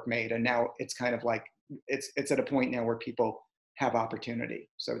get work made, and now it's kind of like it's at a point now where people have opportunity,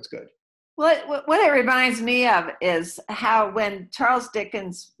 so it's good. What it reminds me of is how when Charles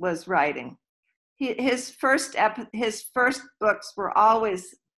Dickens was writing, his first books were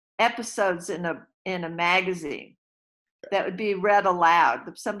always episodes in a magazine that would be read aloud.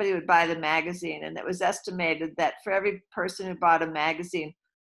 Somebody would buy the magazine, and it was estimated that for every person who bought a magazine,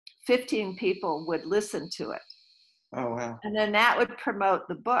 15 people would listen to it. Oh, wow. And then that would promote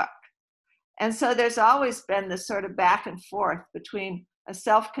the book. And so there's always been this sort of back and forth between a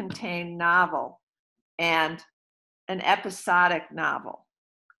self-contained novel and an episodic novel.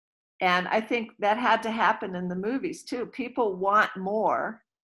 And I think that had to happen in the movies too. People want more.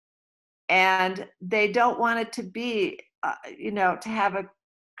 and they don't want it to be, to have a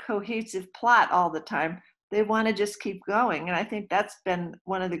cohesive plot all the time. They want to just keep going. And I think that's been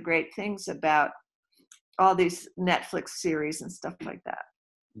one of the great things about all these Netflix series and stuff like that.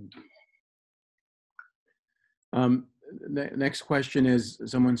 The next question is,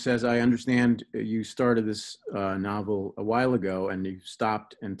 someone says, I understand you started this novel a while ago and you've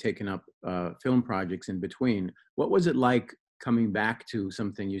stopped and taken up film projects in between. What was it like coming back to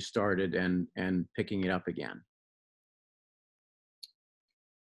something you started and picking it up again?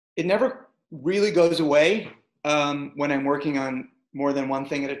 It never really goes away when I'm working on more than one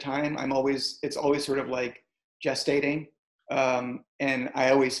thing at a time. It's always sort of like gestating. And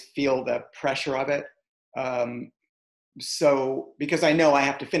I always feel the pressure of it. So, because I know I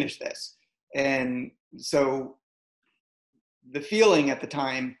have to finish this. And so the feeling at the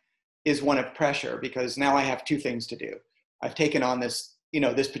time is one of pressure, because now I have two things to do. I've taken on this,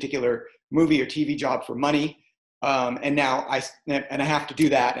 this particular movie or TV job for money. And now I have to do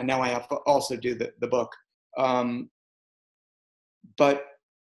that. And now I have to also do the book. But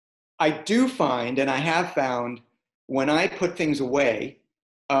I do find, and I have found, when I put things away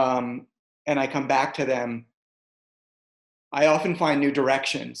and I come back to them, I often find new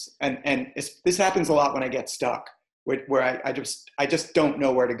directions. And this happens a lot when I get stuck, where I just don't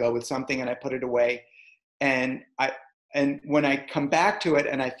know where to go with something, and I put it away. And when I come back to it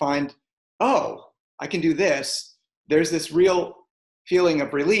and I find, oh, I can do this, there's this real feeling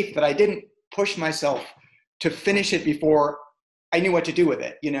of relief that I didn't push myself to finish it before I knew what to do with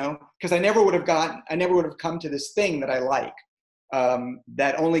it, because I never would have come to this thing that I like,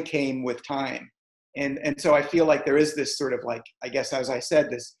 that only came with time. And so I feel like there is this sort of like, I guess, as I said,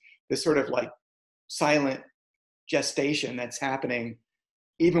 this sort of like silent gestation that's happening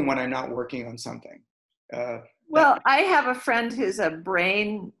even when I'm not working on something. Well, I have a friend who's a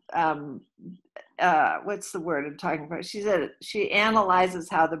brain, what's the word I'm talking about? She analyzes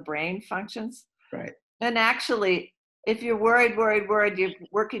how the brain functions. Right. And actually, if you're worried, you're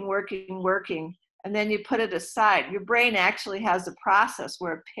working, and then you put it aside, your brain actually has a process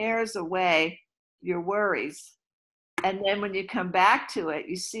where it pares away your worries. And then when you come back to it,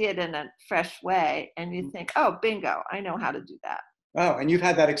 you see it in a fresh way, and you think, oh, bingo, I know how to do that. Oh, and you've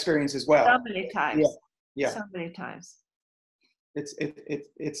had that experience as well. So many times. Yeah. So many times.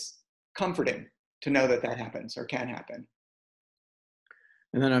 It's comforting to know that happens or can happen.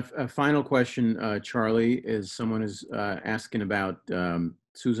 And then a final question, Charlie, is someone is asking about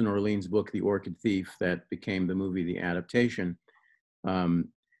Susan Orlean's book, The Orchid Thief, that became the movie, The Adaptation.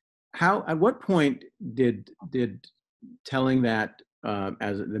 At what point did telling that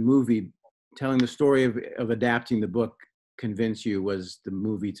as the movie, telling the story of adapting the book, convince you was the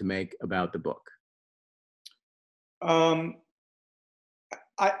movie to make about the book? I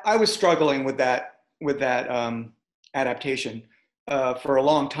was struggling with that adaptation for a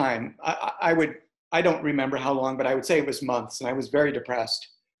long time. I don't remember how long, but I would say it was months, and I was very depressed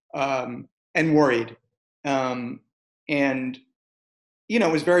and worried. And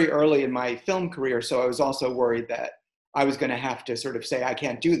it was very early in my film career, so I was also worried that I was going to have to sort of say I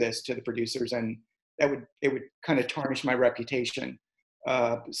can't do this to the producers, and it would kind of tarnish my reputation.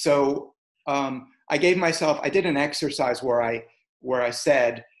 So I did an exercise where I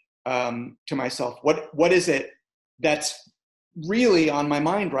said to myself, what is it that's really on my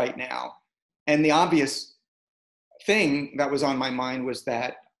mind right now? And the obvious thing that was on my mind was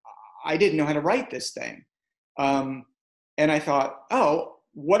that I didn't know how to write this thing. And I thought, oh,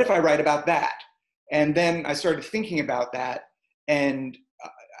 what if I write about that? And then I started thinking about that and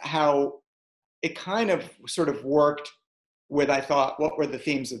how it kind of sort of worked with, I thought, what were the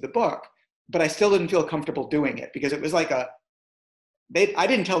themes of the book? But I still didn't feel comfortable doing it, because it was like I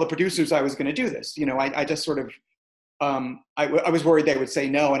didn't tell the producers I was going to do this. I just sort of, I was worried they would say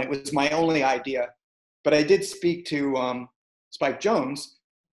no, and it was my only idea. But I did speak to Spike Jonze,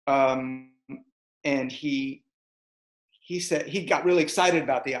 and he said he got really excited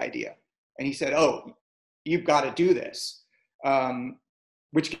about the idea, and he said, "Oh, you've got to do this,"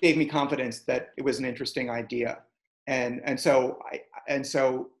 which gave me confidence that it was an interesting idea, and so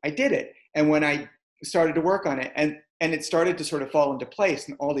I did it. And when I started to work on it, and it started to sort of fall into place,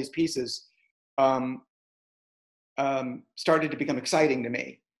 and all these pieces started to become exciting to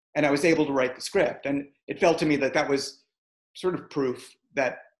me, and I was able to write the script, and it felt to me that was sort of proof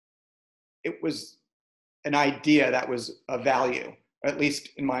that it was an idea that was of value, at least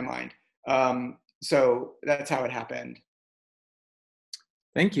in my mind. So that's how it happened.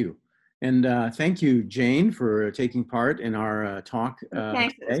 Thank you. And thank you, Jane, for taking part in our talk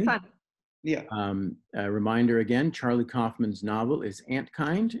Thanks, it was today. fun. Yeah. A reminder again, Charlie Kaufman's novel is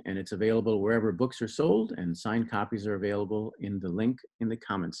Antkind, and it's available wherever books are sold, and signed copies are available in the link in the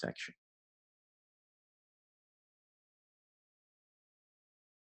comments section.